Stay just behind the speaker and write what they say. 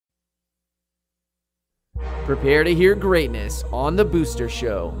Prepare to hear greatness on The Booster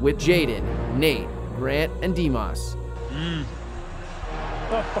Show with Jaden, Nate, Grant, and Demas.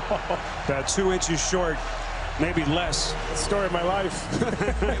 About 2 inches short, maybe less. Story of my life.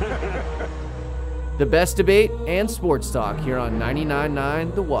 The best debate and sports talk here on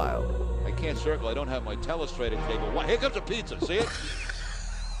 99.9 The Wild. I can't circle. I don't have my telestrator cable. Here comes a pizza. See it?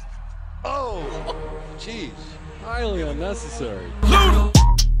 Oh, jeez. Highly unnecessary.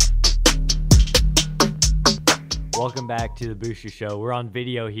 Welcome back to the Booster Show. We're on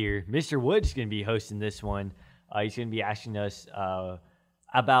video here. Mr. Wood's going to be hosting this one. He's going to be asking us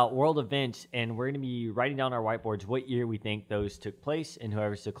about world events, and we're going to be writing down our whiteboards what year we think those took place, and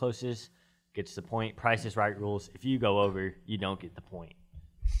whoever's the closest gets the point. Price is Right rules. If you go over, you don't get the point.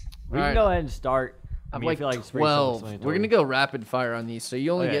 We can go ahead and start. I feel like it's 12. We're going to go rapid fire on these, so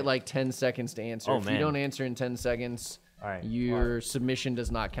you only get like 10 seconds to answer. If you don't answer in 10 seconds, your submission does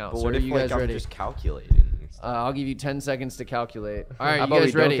not count. But So what are if you guys I'm ready? just calculating? I'll give you 10 seconds to calculate. All right, How you about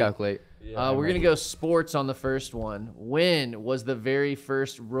guys we ready? don't calculate? We're going to go sports on the first one. When was the very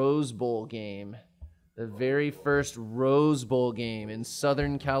first Rose Bowl game? The very first Rose Bowl game in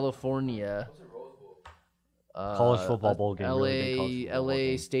Southern California. College football bowl game. LA, really big college football bowl LA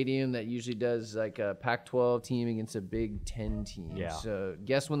game. stadium that usually does like a Pac-12 team against a Big Ten team. Yeah. So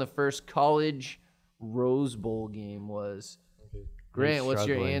guess when the first college Rose Bowl game was. Grant, what's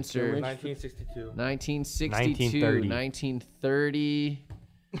your struggling. answer? 1962. 1962, 1930.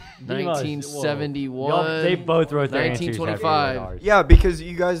 1930, 1971. Y'all, they both wrote their answers. 1925. after ours. Yeah, because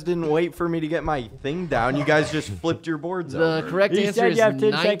you guys didn't wait for me to get my thing down. You guys just flipped your boards The over. correct He answer said is you have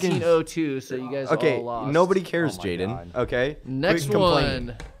 10 seconds. 1902, so you guys Okay, all lost. nobody cares, Oh my Jaden. God. Okay. Next Quit complaining.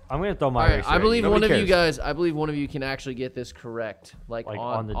 one. I'm going to throw All my right, race I right believe here. one of Nobody you cares. guys. I believe one of you can actually get this correct, like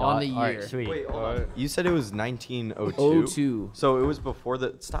on the dot. year. All right, sweet. Wait, hold on. You said it was 1902. 02. So it was before the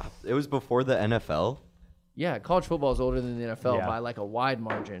It was before the NFL. Yeah, college football is older than the NFL Yeah. by like a wide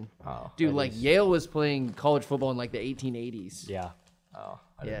margin. Oh, Dude, like Yale was playing college football in like the 1880s. Yeah. I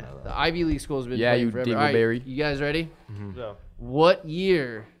Yeah, didn't know that. the Ivy League schools been Yeah, playing you forever. All right, dingleberry. you guys ready? Yeah. What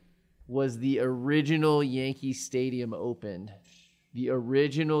year was the original Yankee Stadium opened? The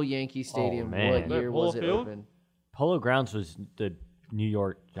original Yankee Stadium. man. What year was it Polo Field? opened? Polo Grounds was the New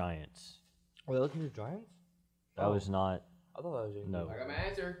York Giants. Are they looking at Giants? That was not. I thought that was No.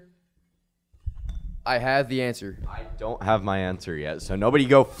 I have the answer. I don't have my answer yet, so nobody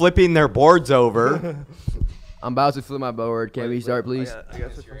go flipping their boards over. I'm about to flip my board. Can we start, please?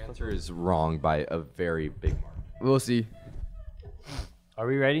 Your answer is wrong by a very big margin. We'll see. Are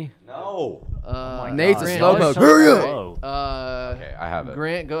we ready? No. Nate's a Grant, slowpoke. let's- Hurry up! Whoa. Okay, I have it.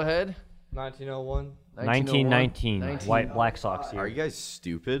 Grant, go ahead. 1901. 1919. 19. White Black Sox Are here. you guys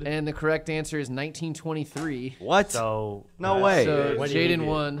stupid? And the correct answer is 1923. What? So. No way. So What do you Jaden get?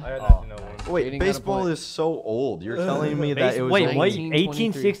 won. I had 1901. Wait, Jaden got a baseball point. is so old. You're telling me that it was Wait, only- wait. 1923.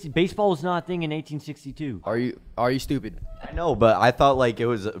 1860. Baseball was not a thing in 1862. Are you stupid? I know, but I thought like it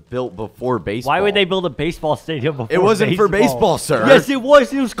was built before baseball. Why would they build a baseball stadium before It wasn't for baseball, sir. Yes, it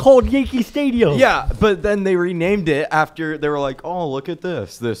was. It was called Yankee Stadium. Yeah, but then they renamed it after they were like, "Oh, look at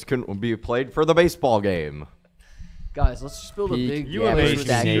this. This can be played for the baseball game." Guys, let's just build a big. You amaze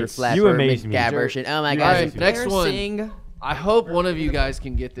me, Nate. You amaze me. Oh my All right, next one. I hope one of you guys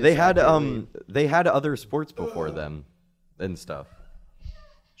can get this. They had accurately. they had other sports before them and stuff.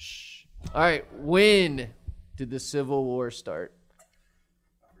 All right, when did the Civil War start?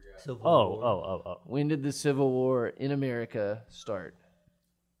 Oh. When did the Civil War in America start?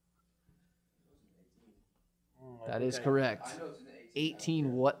 That is correct.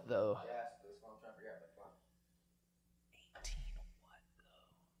 18 what though?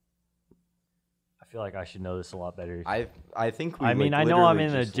 I feel like I should know this a lot better. I think we. I mean, like, I know I'm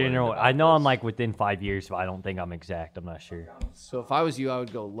literally in a just learned general. about I know I'm this. like within 5 years, but I don't think I'm exact. I'm not sure. So if I was you, I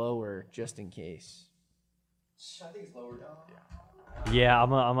would go lower just in case. Yeah,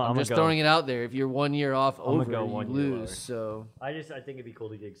 I'm I'm just throwing it out there. If you're 1 year off over, go you 1 year lose. lower. So I think it'd be cool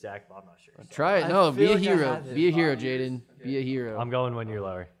to get exact, but I'm not sure. try it. No, be a feel like I hero. have it. Be a hero, Jaden. Be a hero. I'm going 1 year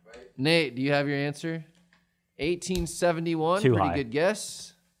lower. Nate, do you have your answer? 1871. Too Pretty high. good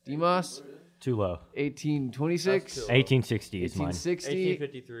guess. Demas, Too low. 1826. 1860 is mine. 1860.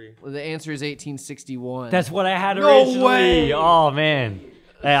 1853. Well, the answer is 1861. That's what I had No originally. way! Oh man.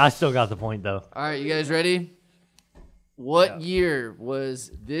 Hey, I still got the point though. All right, you guys ready? What year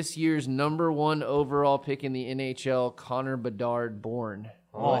was this year's #1 overall pick in the NHL, Connor Bedard, born?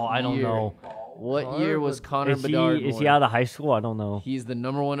 Oh, I don't know. What year was Connor Is Bedard he born? out of high school? I don't know. He's the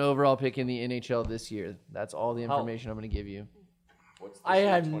 #1 overall pick in the NHL this year. That's all the information I'm going to give you. I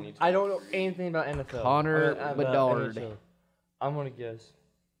don't know anything about NFL. Connor I mean, Bedard. NHL. I'm gonna guess.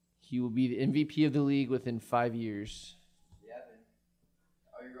 He will be the MVP of the league within 5 years.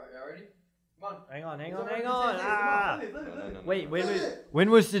 Are you ready? Hang on. Ah. No. Wait. When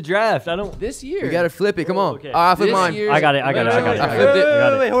was the draft? I don't. This year. You gotta flip it. Come on. Okay. I flipped This mine. year- I got it. I flipped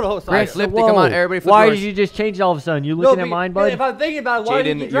it. Wait, hold on. Grant flipped it. Come on, everybody flip Why yours. did you just change it all of a sudden? You looking at mine, bud? If I'm thinking about it, why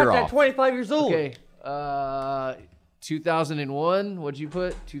did Jaden, you draft you're at off. 25 years old? Okay. 2001. What'd you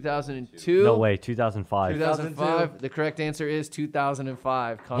put? 2002. No way. 2005. 2005. The correct answer is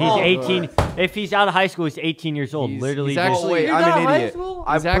 2005. He's Connor 18. If he's out of high school, he's 18 years old. He's- Literally. he's just- actually- Wait, You're I'm not an high idiot. school?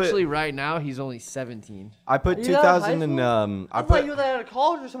 I He's put actually right now. He's only 17. I put Are you out of 2000 and high I I thought put you were out of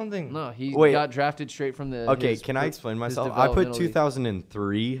college or something. No, he Wait. got drafted straight from the. Okay, his can I pro- explain his myself? I put developmental league.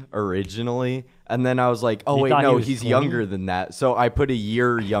 2003 originally, and then I was like, oh You wait, thought he no, was he's 20? younger than that. So I put a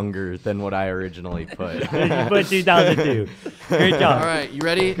year younger than what I originally put. You put 2002. Great job. All right, you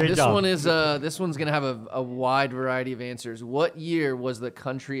ready? Great this job. one is this one's gonna have a wide variety of answers. What year was the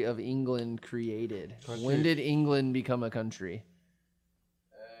country of England created? When did England become a country?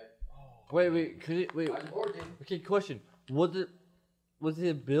 Wait. Okay, question. Was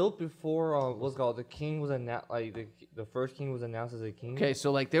it built before? What's it called? The king was announced. Like the first king was announced as a king. Okay,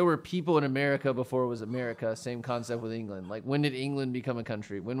 so like there were people in America before it was America. Same concept with England. Like when did England become a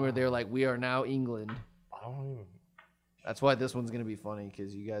country? When were they like we are now England? I don't even. That's why this one's gonna be funny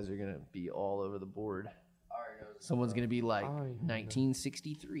because you guys are gonna be all over the board. Someone's gonna be like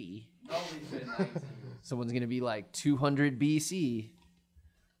 1963. Someone's gonna be like 200 BC.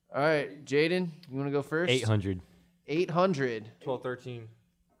 All right, Jaden, you want to go first? 800. 800. 12, 13.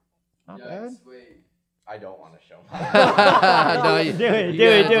 Not bad. I don't want to show. No, you, Do it, you do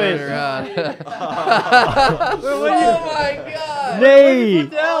it, gotta do turn it. around. Oh my God! Nate!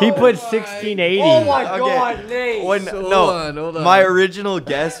 He put 1680. Oh my Okay. God, Nate! When, So no, hold on. my original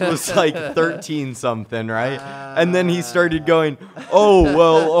guess was like 13 something, right? And then he started going, "Oh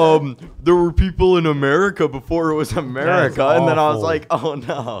well, there were people in America before it was America," and then I was awful. like, "Oh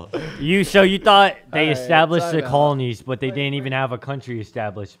no." So you thought they Alright, established time the out. colonies, but they didn't even have a country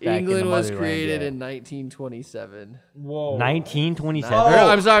established back in England the was motherland created yet. in 1927. Whoa. 1927. Or,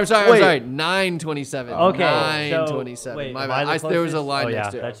 I'm sorry. Wait. 927. Okay, 927. wait, My am bad. I the There was a closest? line Oh, next yeah,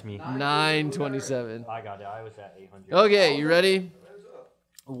 to it. that's me. 927. I got it. I was at 800. Okay, you ready?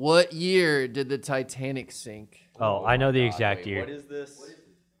 What year did the Titanic sink? Oh, I know the exact year. What is this?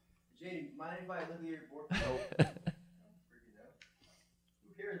 Jaden, mind if I look at your board?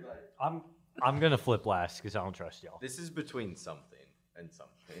 Who cares about it? I'm gonna flip last because I don't trust y'all. This is between something and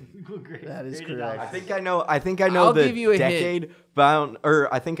something. That is I correct. think I know. I think I know I'll the give you a hint. decade bound,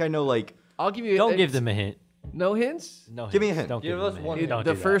 or I think I know like. I'll give you. Don't give them a hint. no hints. No. Give me a hints. hint. Don't Give give us them a one hint. hint. Don't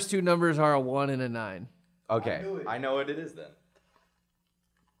The do first two numbers are a 1 and a 9. Okay, I know what it is then.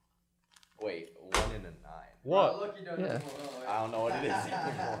 Wait, 1 and a 9. What? Look, you don't Yeah. I don't know what it is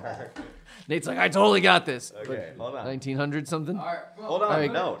anymore. Nate's like, I totally got this. Okay, hold on. 1900 something. All right, come on. Hold on. All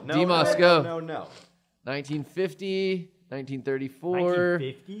right, No. Demos, go. No. 1950, 1934,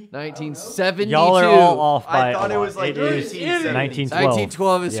 1950? 1972. Y'all are all off by I thought a it lot. was like It is 1970. 1912.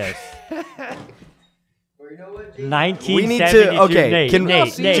 1912 is Yes. Well, you know what, Jaden? 1972. We need to- okay, Nate, can-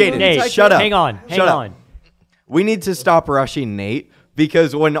 Nate, Jaden, Nate, shut up. Hang on. Shut up. We need to stop rushing Nate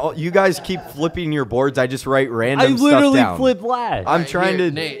because when you guys keep flipping your boards, I just write I random stuff literally down. flipped last. I'm trying Here,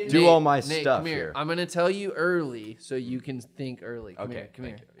 to Nate, do Nate, all my Nate, stuff come here. here. I'm gonna tell you early so you can think early. Come Okay, here, come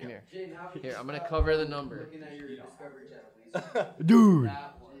here, thank come here. Jaden, how Here, I'm gonna cover the number. looking at your Discovery Channel, please? Dude.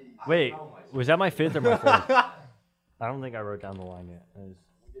 Wait, was that my fifth or my fourth? I don't think I wrote down the line yet.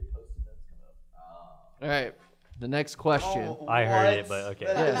 All right, the next question. I heard it, but okay.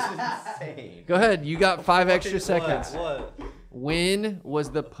 Insane. Go ahead. You got 5 extra seconds. What? When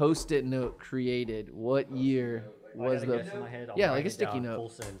was the Post-it note created? What year was the? Yeah, like a sticky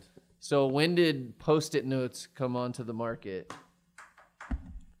note. So when did Post-it notes come onto the market?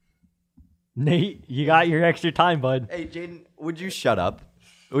 Nate, you got your extra time, bud. Hey, Jaden, would you shut up?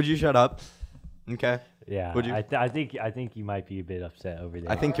 Would you shut up? Okay. Yeah, Would you? I think you might be a bit upset over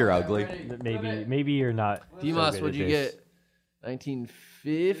there. I think you're ugly. Maybe you're not. Dimas, so good what'd at you this. get?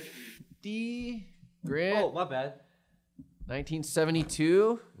 1950. Grant. Oh, my bad.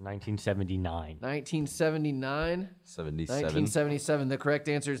 1972. 1979. 1979. 77. 1977. The correct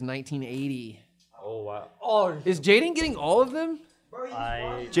answer is 1980. Oh, wow. Oh, Is Jaden getting all of them?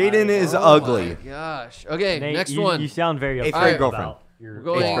 Jaden is ugly. Gosh. Okay, Nate, next you, one. You sound very Eighth upset grade girlfriend. about your We're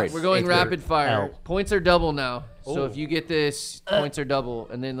going, grade. we're going Eighth grade. rapid fire. L. Points are double now. So if you get this, points are double.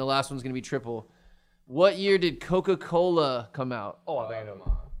 And then the last one's going to be triple. What year did Coca-Cola come out? oh, I think I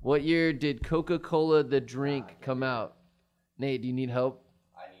know. What year did Coca-Cola the drink come out? Nate, do you need help?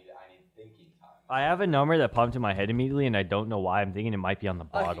 I need thinking time. I have a number that popped in my head immediately, and I don't know why. I'm thinking it might be on the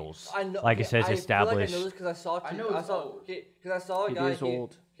bottles. I know. Like it says I established. feel like I know this because I saw. I know it's old. Because I saw a It guy. is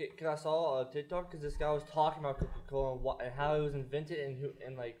old. Because I saw a TikTok because this guy was talking about Coca-Cola and how it was invented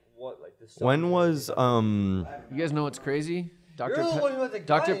and like what like this. When was You guys know what's crazy? You're the one who had the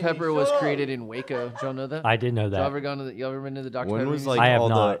Dr. guy, Pepper was shut up. created in Waco. Did y'all know that? I did know Y'all that. ever gone to the, y'all ever been to the Dr. when Pepper was museum? like I have all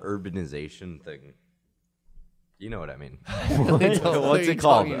not. the urbanization thing? You know what I mean? What What's are you it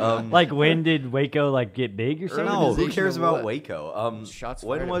called? talking about? Like when did Waco like get big or something? No, who Urbanization cares of about what? Waco? Shots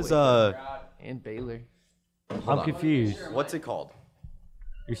when fired at was Waco. And Baylor. I'm confused. what's it called?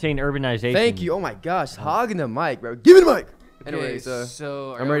 You're saying urbanization. Thank you. Oh my gosh, hogging the mic, bro. Give me the mic. Okay, Anyways,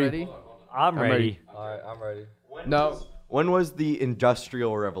 so are I'm y'all ready. I'm ready. ready. All right, I'm ready. no. When was the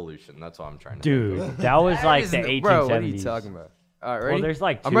Industrial Revolution? That's what I'm trying to. Dude, that was like the 1870s. Bro, what are you talking about? All right, ready? Well, there's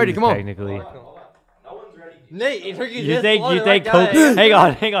like two I'm ready. Come on. technically. Nate, You think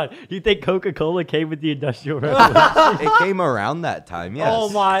hang on. You think Coca-Cola came with the Industrial Revolution? It came around that time. Yes. Oh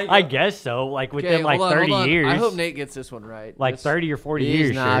my! I guess so. Like within Okay, like hold on, 30 hold on. years. I hope Nate gets this one right. like This- 30 or 40 He's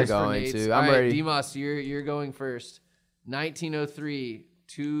years. not sure. going for Nate's. to. All I'm right, ready. Demas, you're going first. 1903,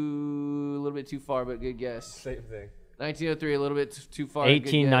 a little bit too far, but good guess. Same thing. 1903, a little bit too far. good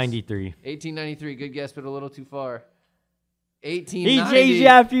guess. 1893. 1893, good guess, but a little too far. He 1890. changed it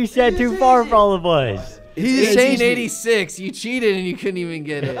after you said too far for all of us. He changed it. 1886. You cheated and you couldn't even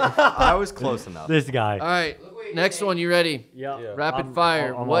get it. All I was close enough. This guy. right, next one. You ready? Yeah. Rapid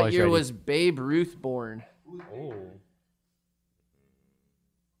fire. I'm What always year ready. was Babe Ruth born? Oh.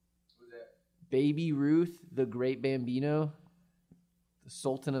 Baby Ruth, the Great Bambino, the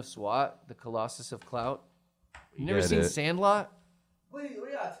Sultan of SWAT, the Colossus of Clout. You never Get seen it. Sandlot? Wait, what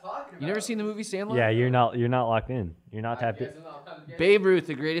are y'all talking about? You never seen the movie Sandlot? Yeah, you're not locked in. You're not tapped in. Babe Ruth,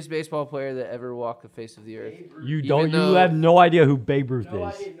 the greatest baseball player that ever walked the face of the earth. You don't. Even You though- have no idea who Babe Ruth No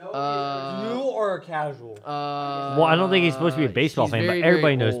is. idea, no Uh, New or casual? Well, I don't think he's supposed to be a baseball he's fan, very, but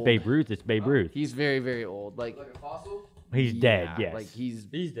everybody very knows old. Babe Ruth. It's Babe Ruth. He's very, very old. Like Like a fossil? He's dead. Yes. Like he's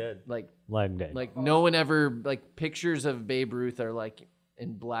dead. like Let him dead. like no one ever like pictures of Babe Ruth are like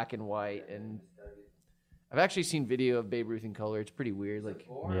in black and white, and I've actually seen video of Babe Ruth in color. It's pretty weird. Like,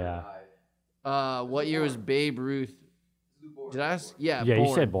 yeah. what year was Babe Ruth? Did I? Yeah. Yeah,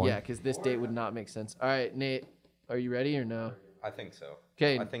 you said born. Yeah, because this date would not make sense. All right, Nate, are you ready or no? I think so.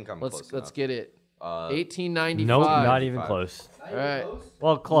 Okay, I think I'm let's close let's enough. get it. 1895. Nope, not even 5. close. All right,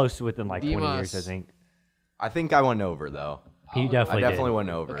 Well, close within like 20 Demas. years, I think. I think I went over though. He I definitely, definitely went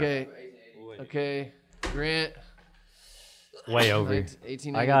over. okay, okay. Grant, did. Way over.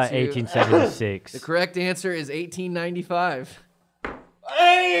 1892. I got 1876. The correct answer is 1895.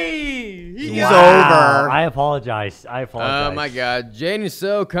 Hey, he's Wow, over. I apologize. I apologize. Oh my God, Jane is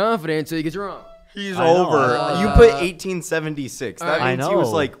so confident until he gets it wrong. He's I know. over. You put 1876. That I means he was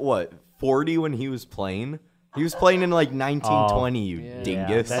know. like what 40 when he was playing. He was playing in like 1920. You Yeah. Yeah,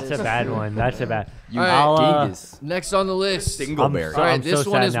 dingus. that's a bad one. That's a bad. You All right, I'll, dingus. Next on the list. Dingleberry. All right, I'm this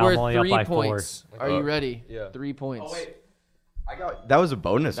so one sad is now. I'm worth only up 3 by 4. points. Are you ready? Yeah. 3 points. That was a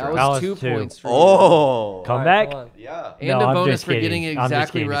bonus That round. was That was 2 2. points for you. Oh. Come back. Come on. Yeah. And No, a I'm bonus just for getting kidding. I'm just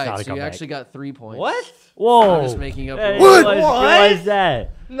exactly kidding. It's not right. a So you comeback. actually got 3 points. What? Whoa. I'm just making up Hey, rules. What was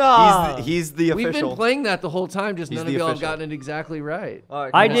that? No. He's the We've official. been playing that the whole time, just He's none the of y'all have official. gotten it exactly right. All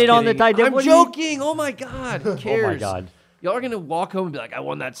right, I come did on the Kidding. Titanic. I'm What do you- joking. Oh my God. Who cares? Oh my God. Y'all are going to walk home and be like, I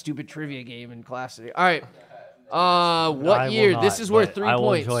won that stupid trivia game in class today. All right. I What will year? not, This is worth but 3 I will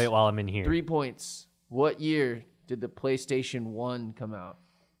points. enjoy it while I'm in here. 3 points. What year did the PlayStation 1 come out?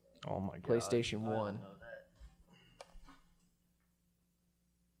 Oh my God. PlayStation 1.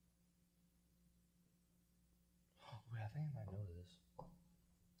 Wait, I think I might know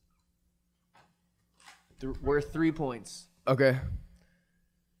this. Worth 3 points. Okay.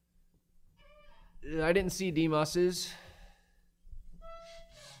 I didn't see Demas's.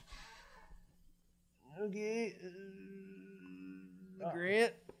 Okay.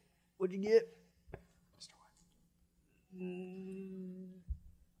 Grant, what'd you get?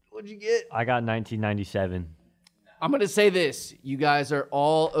 What'd you get? I got 1997. I'm gonna say this: you guys are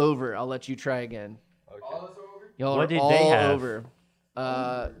all over. I'll let you try again. Y'all What are did all they have? over.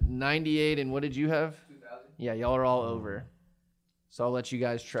 98, and what did you have? 2000. Yeah, y'all are all over. So I'll let you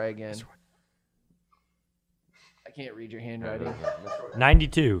guys try again. I can't read your handwriting.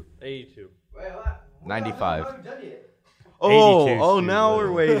 92. 82. 95. Oh, 82 oh, now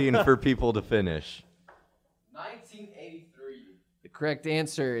we're waiting for people to finish. 1983. The correct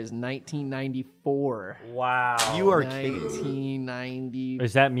answer is 1994. Wow. You are kidding. 1994.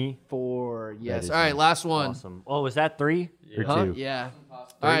 Is that me? Yes. is All right, me. last one. Awesome. Oh, was that 3 or Huh? 2? Yeah. All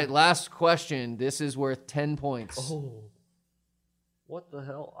right, last question. This is worth 10 points. Oh. What the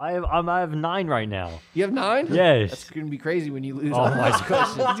hell? I have 9 right now. You have 9? Yes. That's gonna be crazy when you lose Oh all my these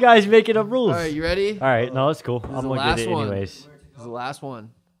questions. These guys making up rules. All right, you ready? All right, no, that's cool. This is I'm the gonna last get it one. anyways. This is the last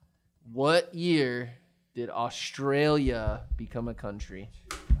one. What year did Australia become a country?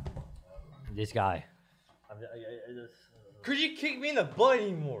 This guy. Could you kick me in the butt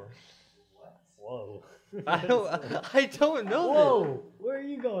anymore? Whoa. I don't know. Whoa. Where are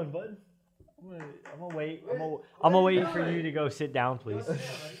you going, bud? I'm gonna wait. I'm gonna wait for you to go sit down, please.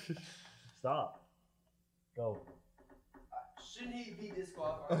 Stop. Go. Shouldn't he be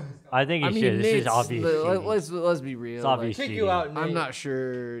disqualified? I think he should. This is obvious. Let's be real. It's obvious Kick cheating. you out, I'm Nate. not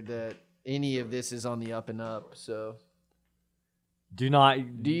sure that any of this is on the up and up. So, Do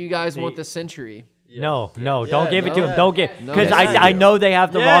not. do you guys want the century? No, don't give it to no. him. Don't get No, because yes, I know they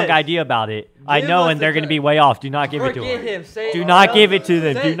have the Yes. wrong idea about it. I Give know, us and they're the going to be way off. Do not give it to Forget him. him. Say Do it. not Tell give us- it to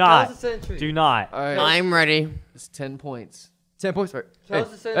them. say Do it. not. Tell us the century. Do not. All right, I'm ready. it's 10 points. 10 points. All right. Tell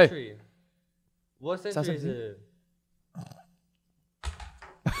us the century. What Sounds century is like- it?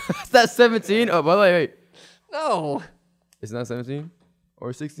 Is that 17? Oh, by the way, wait. No. It's not 17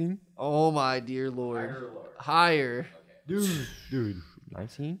 or 16? Oh my dear Lord. Higher. Dude.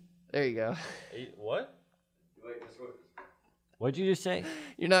 19? There you go. What? What'd you just say?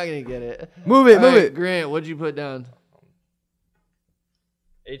 You're not gonna get it. Move it, All move right, it. Grant, what'd you put down?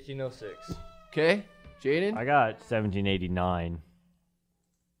 1806. Okay, Jaden. I got 1789.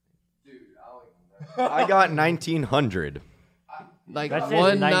 I got 1900. Like That's it,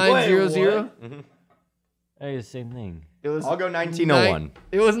 1900. Hey, the same thing. It was. I'll go 1901.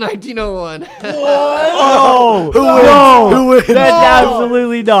 It was 1901. Oh! Who wins? That's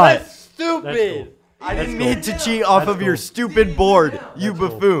absolutely not. Stupid. I didn't need to cheat off of your stupid board, you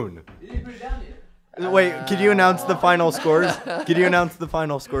buffoon. Wait, could you announce the final scores? Could you announce the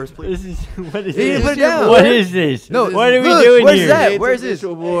final scores, please? This is what is He didn't this? put it down. What is this? No, what are we look, doing where's here? that? It's Where's a this?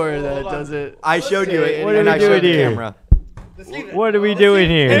 visual board that does it. I showed you it, What are and we I showed doing the here? camera. What are we doing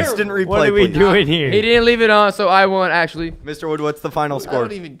here? Instant replay, What are we please. doing here? He didn't leave it on, so I won, actually. Mr. Wood, what's the final I score?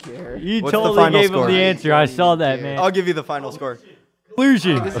 don't even care. You What's the totally final gave score? him the answer. I saw that, man. I'll give you the final score.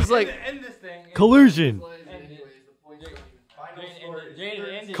 Collusion. This is like. End this thing. Collusion.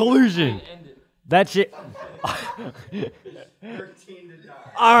 Collusion. That's it.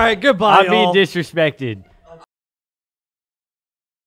 All right, goodbye. I'm being disrespected.